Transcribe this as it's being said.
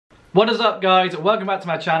What is up, guys? Welcome back to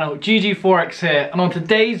my channel, GGFOREX here, and on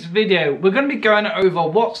today's video we're going to be going over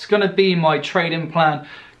what's going to be my trading plan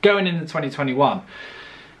going into 2021.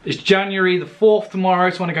 It's January the 4th tomorrow,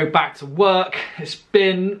 so I want to go back to work. It's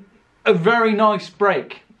been a very nice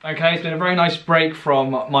break, okay? It's been a very nice break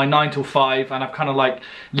from my 9 till 5, and I've kind of like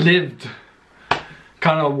lived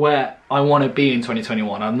kind of where I want to be in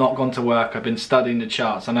 2021. I've not gone to work, I've been studying the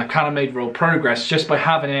charts, and I've kind of made real progress just by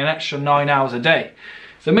having an extra 9 hours a day.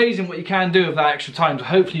 It's amazing what you can do with that extra time, so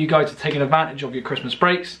hopefully you guys are taking advantage of your Christmas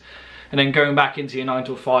breaks and then going back into your 9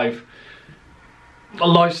 till 5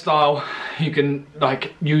 lifestyle. You can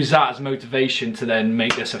like use that as motivation to then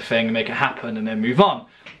make this a thing, make it happen, and then move on.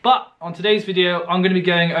 But on today's video, I'm going to be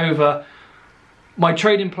going over my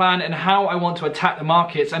trading plan and how I want to attack the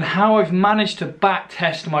markets and how I've managed to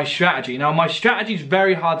backtest my strategy. Now, my strategy is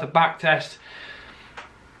very hard to backtest.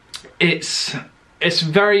 It's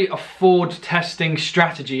very a forward testing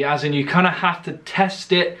strategy, as in you kind of have to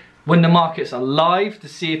test it when the markets are live to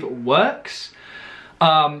see if it works.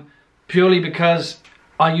 Purely because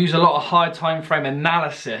I use a lot of high time frame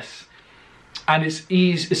analysis, and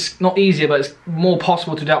it's not easier, but it's more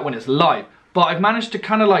possible to do that when it's live. But I've managed to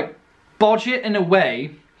kind of like bodge it in a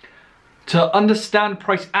way to understand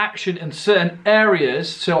price action in certain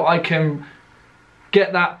areas so I can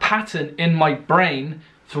get that pattern in my brain.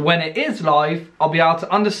 So when it is live, I'll be able to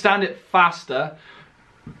understand it faster,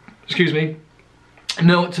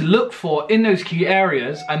 know what to look for in those key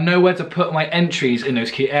areas, and know where to put my entries in those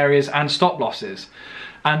key areas and stop losses.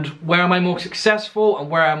 And where am I more successful and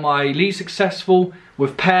where am I least successful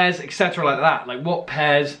with pairs, etc. like that. Like what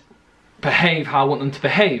pairs behave how I want them to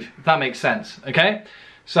behave, if that makes sense, okay?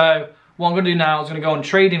 So what I'm going to do now is going to go on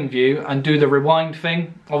TradingView and do the rewind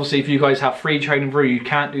thing. Obviously, if you guys have free TradingView, you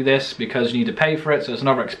can't do this because you need to pay for it, so it's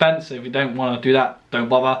another expense. So if you don't want to do that, don't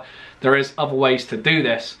bother. There is other ways to do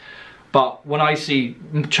this. But when I see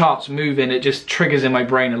charts moving, it just triggers in my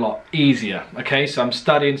brain a lot easier, okay? So I'm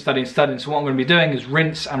studying. So what I'm going to be doing is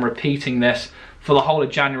rinse and repeating this for the whole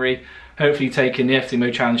of January, hopefully taking the FT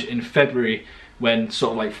Mode Challenge in February when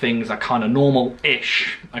sort of like things are kind of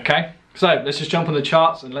normal-ish, okay? So let's just jump on the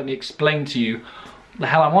charts and let me explain to you what the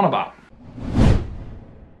hell I'm on about.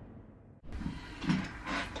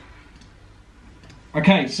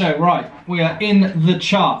 Okay, so right, we are in the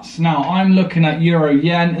charts. Now I'm looking at Euro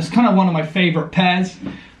Yen. It's kind of one of my favorite pairs.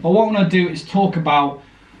 But what I'm going to do is talk about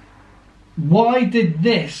why did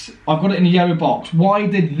this, I've got it in a yellow box, why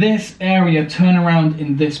did this area turn around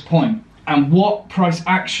in this point? And what price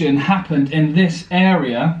action happened in this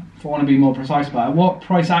area, if I want to be more precise about it, what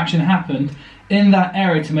price action happened in that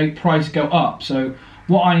area to make price go up. So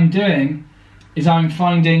what I'm doing is I'm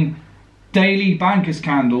finding daily bankers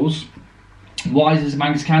candles. Why is this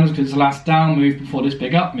bankers candles? Because it's the last down move before this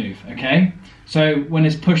big up move, okay? So when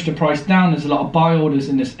it's pushed the price down, there's a lot of buy orders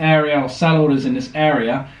in this area or sell orders in this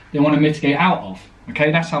area they want to mitigate out of,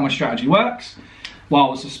 okay? That's how my strategy works.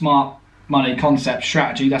 Well, it's a smart money concept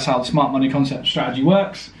strategy. That's how the smart money concept strategy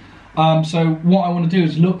works. So what I want to do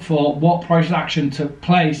is look for what price action took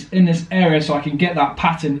place in this area so I can get that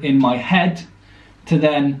pattern in my head to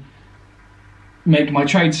then make my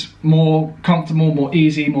trades more comfortable, more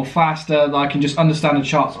easy, more faster, that I can just understand the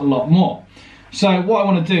charts a lot more. So what I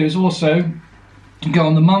want to do is also go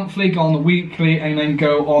on the monthly, go on the weekly, and then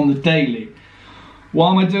go on the daily.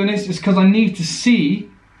 Why am I doing this? It's because I need to see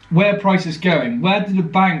where price is going. Where do the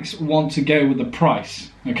banks want to go with the price,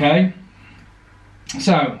 okay?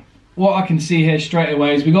 So what I can see here straight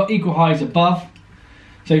away is we've got equal highs above.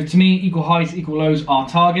 So to me, equal highs, equal lows are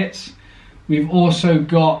targets. We've also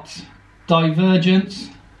got divergence.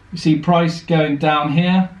 You see price going down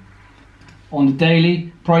here on the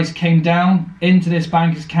daily. Price came down into this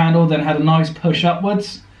bankers candle, then had a nice push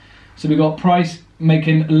upwards. So we got price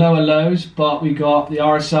making lower lows, but we got the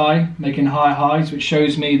RSI making higher highs, which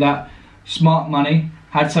shows me that smart money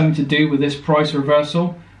had something to do with this price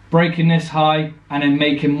reversal, breaking this high and then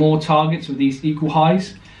making more targets with these equal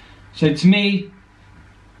highs. So to me,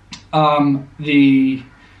 the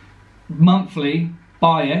monthly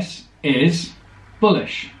bias is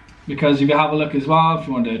bullish, because if you have a look as well, if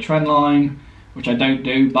you want to do a trend line, which I don't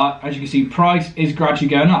do, but as you can see, price is gradually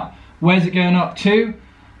going up. Where's it going up to?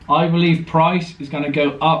 I believe price is going to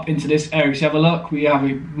go up into this area. So have a look, we have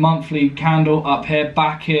a monthly candle up here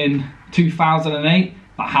back in 2008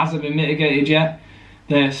 that hasn't been mitigated yet.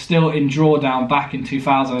 They're still in drawdown back in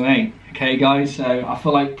 2008, okay guys? So I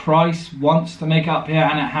feel like price wants to make up here,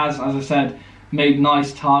 and it has, as I said, made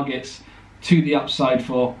nice targets to the upside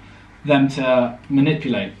for them to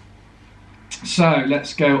manipulate. So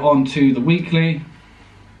let's go on to the weekly.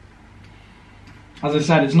 as I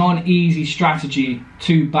said, it's not an easy strategy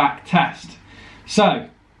to back test. So,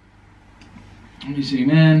 let me zoom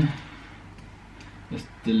in. Let's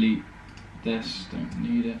delete this, don't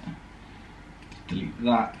need it. Delete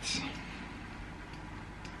that.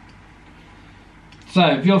 So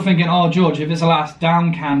if you're thinking, oh George, if it's a last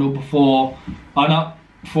down candle before an up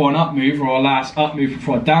move, or a last up move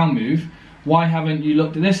before a down move, why haven't you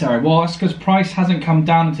looked at this area? Well, that's because price hasn't come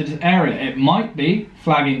down into this area. It might be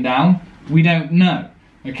flagging down, we don't know.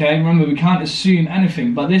 Okay, remember, we can't assume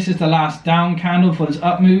anything, but this is the last down candle for this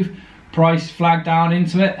up move. Price flagged down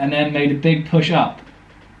into it and then made a big push up.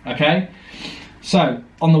 Okay, so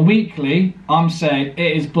on the weekly, I'm saying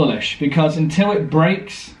it is bullish, because until it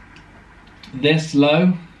breaks this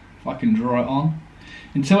low, if I can draw it on,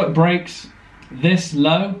 until it breaks this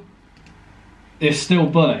low, it's still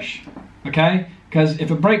bullish. Okay, because if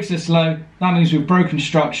it breaks this low, that means we've broken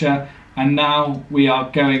structure, and now we are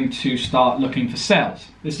going to start looking for sales.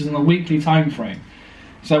 This is on a weekly time frame.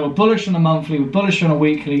 So we're bullish on a monthly, we're bullish on a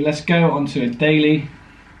weekly. Let's go onto a daily.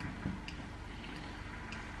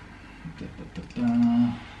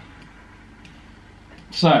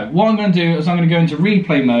 So what I'm going to do is I'm going to go into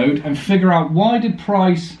replay mode and figure out why did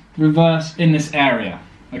price reverse in this area,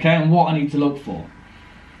 okay, and what I need to look for.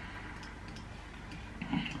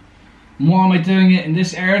 And why am I doing it in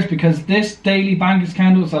this area? Is because this daily bankers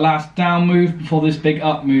candle is the last down move before this big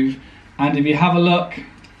up move, and if you have a look,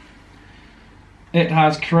 it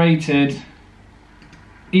has created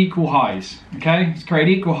equal highs. Okay, it's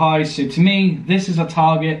created equal highs. So to me, this is a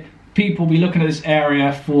target. People will be looking at this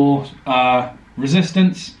area for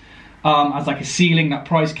resistance, as like a ceiling that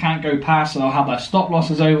price can't go past, so they'll have their stop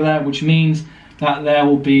losses over there, which means that there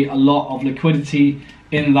will be a lot of liquidity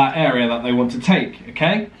in that area that they want to take.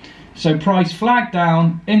 Okay, so price flagged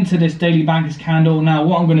down into this daily bankers candle. Now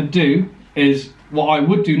what I'm going to do is, what I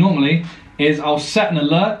would do normally is I'll set an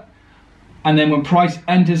alert, and then when price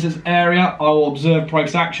enters this area, I will observe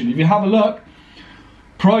price action. If you have a look,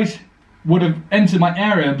 price would have entered my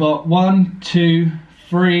area, but 1, 2,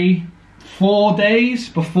 3, 4 days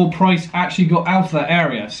before price actually got out of that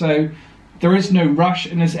area. So there is no rush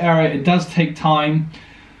in this area. It does take time,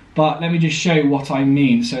 but let me just show you what I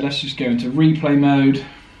mean. So let's just go into replay mode.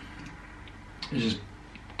 Let's just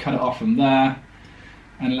cut it off from there,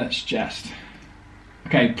 and let's just,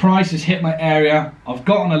 okay, price has hit my area. I've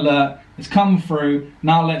got an alert. It's come through.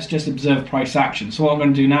 Now let's just observe price action. So what I'm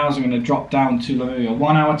going to do now is I'm going to drop down to a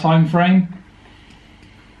 1 hour time frame.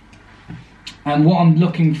 And what I'm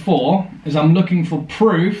looking for is I'm looking for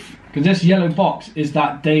proof, because this yellow box is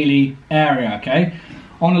that daily area, okay?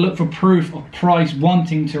 I want to look for proof of price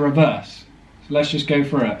wanting to reverse. So let's just go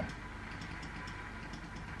through it.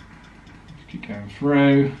 Let's keep going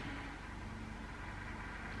through.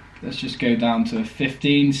 Let's just go down to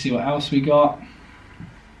 15, see what else we got.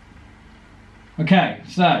 Okay,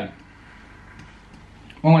 so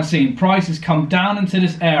what we're seeing, price has come down into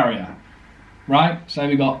this area, right? So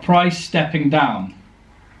we got price stepping down.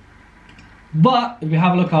 But if we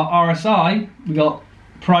have a look at our RSI, we got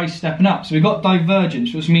price stepping up. So we got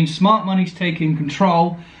divergence, which means smart money's taking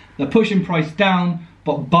control. They're pushing price down,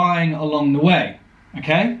 but buying along the way.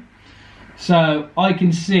 Okay? So I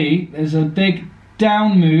can see there's a big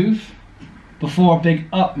down move before a big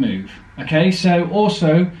up move. Okay, so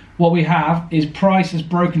also what we have is price has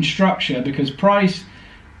broken structure, because price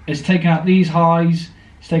is taking out these highs,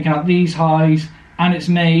 it's taking out these highs, and it's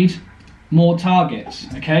made more targets.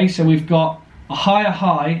 Okay, so we've got a higher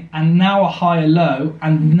high, and now a higher low,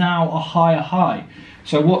 and now a higher high.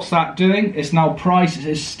 So what's that doing? It's now price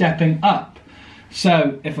is stepping up.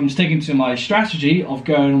 So if I'm sticking to my strategy of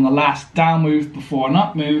going on the last down move before an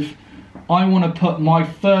up move, I want to put my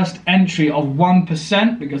first entry of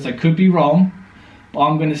 1%, because I could be wrong, but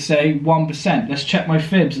I'm going to say 1%. Let's check my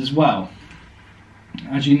fibs as well.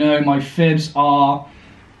 As you know, my fibs are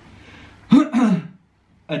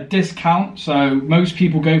a discount, so most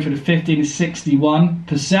people go for the 50 to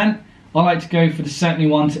 61%. I like to go for the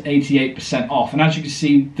 71 to 88% off. And as you can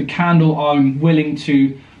see, the candle I'm willing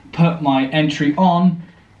to put my entry on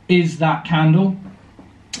is that candle.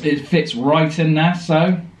 It fits right in there,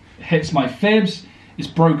 so it hits my fibs. It's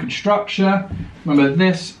broken structure. Remember,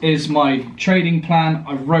 this is my trading plan.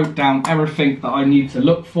 I wrote down everything that I need to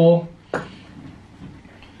look for.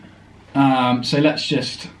 So let's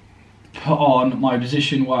just put on my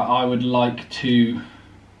position where I would like to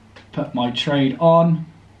put my trade on.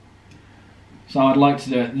 So I'd like to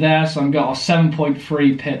do it there. So I've got a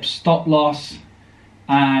 7.3 pip stop loss.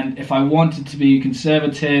 And if I wanted to be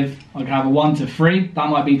conservative, I could have a 1 to 3. That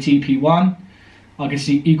might be TP1. I can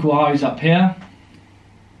see equal highs up here.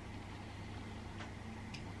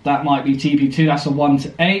 That might be TP2, that's a 1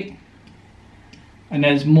 to 8. And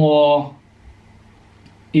there's more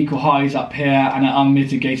equal highs up here and an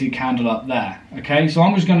unmitigated candle up there. Okay, so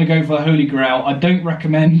I'm just going to go for the Holy Grail. I don't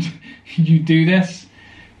recommend you do this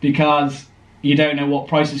because you don't know what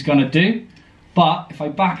price is going to do. But if I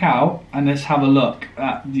back out and let's have a look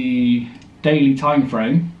at the daily time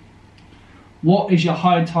frame, what is your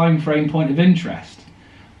high time frame point of interest?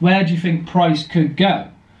 Where do you think price could go?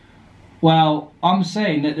 Well, I'm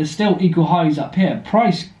saying that there's still equal highs up here.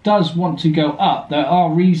 Price does want to go up. There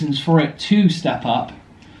are reasons for it to step up,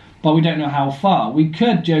 but we don't know how far. We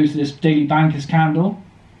could go to this daily bankers candle,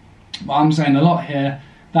 but I'm saying a lot here.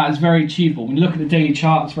 That is very achievable. When you look at the daily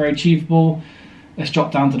chart, it's very achievable. Let's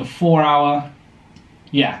drop down to the 4 hour.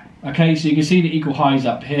 Yeah, okay, so you can see the equal highs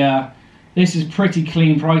up here. This is pretty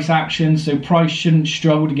clean price action, so price shouldn't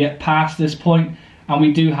struggle to get past this point. And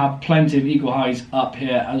we do have plenty of equal highs up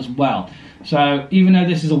here as well. So even though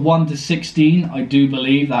this is a 1 to 16, I do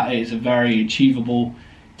believe that it is a very achievable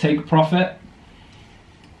take profit.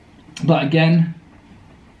 But again,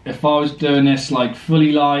 if I was doing this like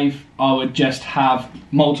fully live, I would just have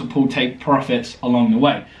multiple take profits along the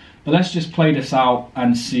way. But let's just play this out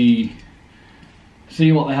and see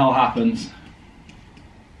what the hell happens.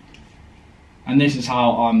 And this is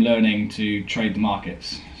how I'm learning to trade the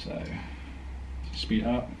markets. So speed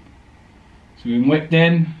up. So we've been wicked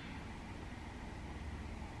in.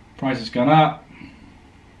 Price has gone up.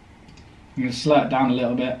 I'm going to slow it down a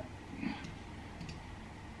little bit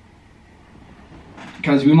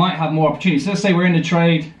because we might have more opportunities. So let's say we're in the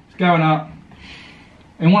trade, it's going up,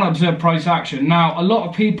 and want to observe price action. Now, a lot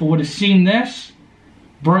of people would have seen this,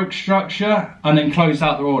 broke structure, and then closed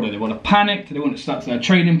out their order. They would have panicked, they wouldn't have stuck to their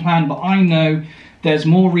trading plan, but I know there's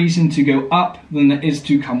more reason to go up than there is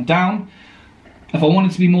to come down. If I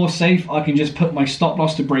wanted to be more safe, I can just put my stop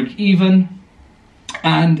loss to break even.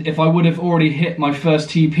 And if I would have already hit my first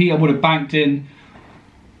TP, I would have banked in,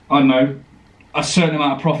 I don't know, a certain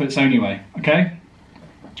amount of profits anyway, okay?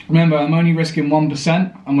 Remember, I'm only risking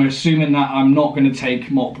 1%, and we're assuming that I'm not going to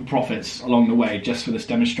take multiple profits along the way just for this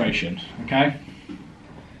demonstration, okay?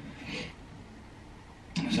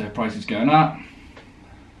 So price is going up.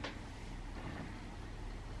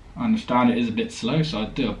 I understand it is a bit slow, so I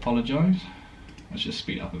do apologise. Let's just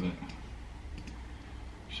speed up a bit.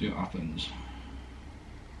 See what happens.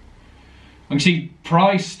 I can see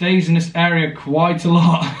price stays in this area quite a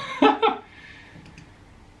lot.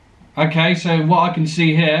 Okay, so what I can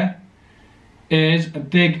see here is a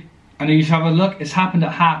big, and you have a look, it's happened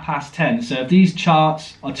at 10:30. So if these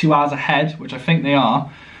charts are 2 hours ahead, which I think they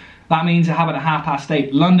are, that means it happened at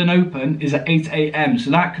 8:30. London open is at 8 AM.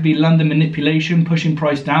 So that could be London manipulation, pushing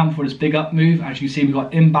price down for this big up move. As you see, we've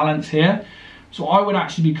got imbalance here. So I would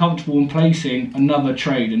actually be comfortable in placing another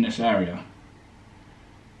trade in this area.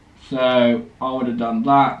 So I would have done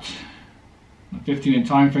that. 15-minute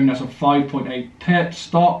time frame, that's a 5.8 pip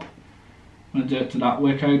stop. I'm going to do it to that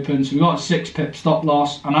wick open. So we've got a 6 pip stop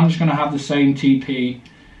loss, and I'm just going to have the same TP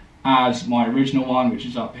as my original one, which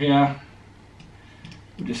is up here.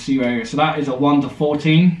 We'll just see where, so that is a 1 to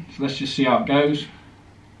 14. So let's just see how it goes.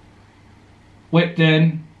 Wicked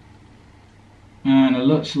in, and it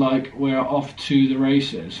looks like we're off to the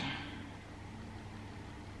races.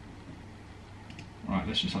 Right,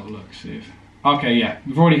 let's just have a look, see if, okay, yeah,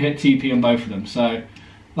 we've already hit TP on both of them. So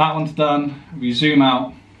that one's done. We zoom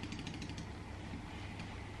out.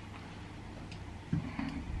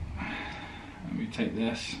 And we take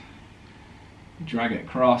this, drag it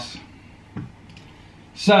across.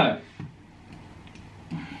 So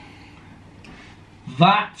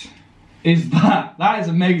that is that. That is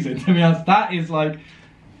amazing, to be honest. That is like,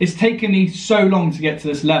 it's taken me so long to get to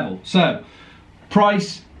this level. So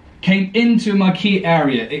price came into my key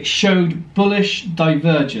area. It showed bullish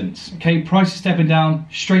divergence. Okay, price is stepping down,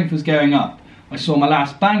 strength was going up. I saw my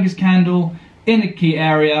last bankers candle in the key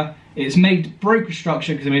area. It's made broker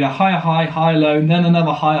structure because it made a higher high, higher low, then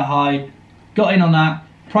another higher high. Got in on that,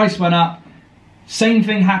 price went up. Same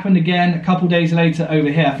thing happened again a couple days later over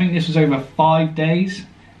here. I think this was over 5 days,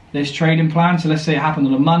 this trading plan. So let's say it happened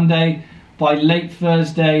on a Monday. By late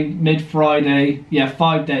Thursday, mid-Friday, yeah,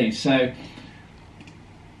 5 days. So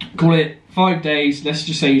call it 5 days. Let's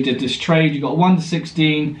just say you did this trade. You got a 1 to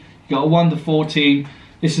 16, you got a 1 to 14.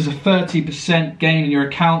 This is a 30% gain in your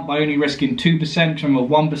account by only risking 2%. Remember,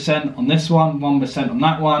 1% on this one, 1% on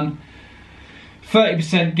that one.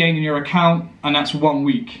 30% gain in your account, and that's 1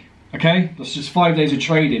 week. Okay, that's just 5 days of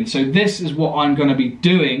trading. So this is what I'm going to be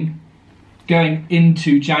doing going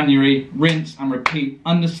into January, rinse and repeat,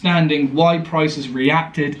 understanding why prices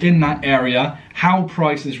reacted in that area, how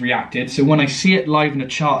prices reacted. So when I see it live in the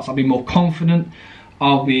charts, I'll be more confident.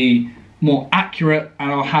 I'll be more accurate,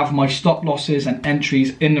 and I'll have my stop losses and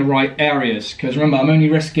entries in the right areas. Because remember, I'm only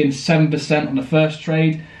risking 7% on the first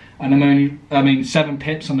trade, and 7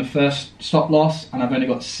 pips on the first stop loss, and I've only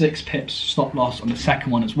got 6 pips stop loss on the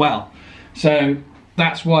second one as well. So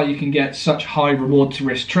that's why you can get such high reward to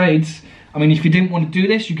risk trades. I mean, if you didn't want to do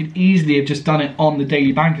this, you could easily have just done it on the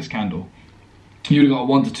daily bankers candle. You'd have got a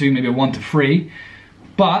 1 to 2, maybe a 1 to 3.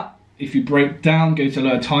 But if you break down, go to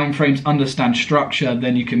lower time frames, understand structure,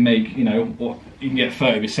 then you can make, you can get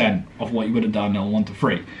 30% of what you would have done on 1 to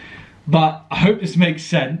 3. But I hope this makes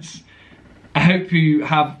sense. I hope you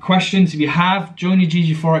have questions. If you have, join your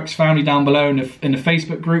GGFOREX family down below in the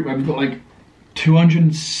Facebook group, where we've got like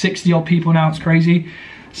 260 odd people now. It's crazy.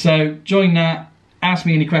 So join that, ask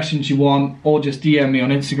me any questions you want, or just DM me on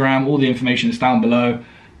Instagram. All the information is down below.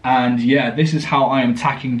 And yeah, this is how I am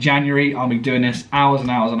attacking January. I'll be doing this hours and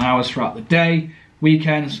hours and hours throughout the day,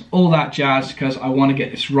 weekends, all that jazz, because I want to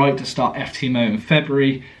get this right to start FTMO in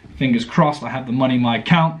February. Fingers crossed I have the money in my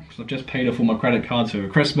account, because I've just paid off all my credit cards over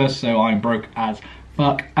Christmas, so I'm broke as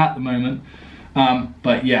fuck at the moment.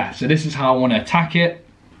 But yeah, so this is how I want to attack it.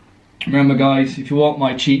 Remember guys, if you want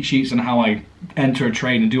my cheat sheets on how I enter a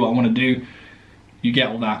trade and do what I want to do, you get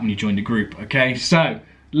all that when you join the group, okay? So,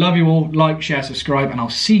 love you all, like, share, subscribe, and I'll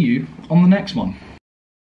see you on the next one.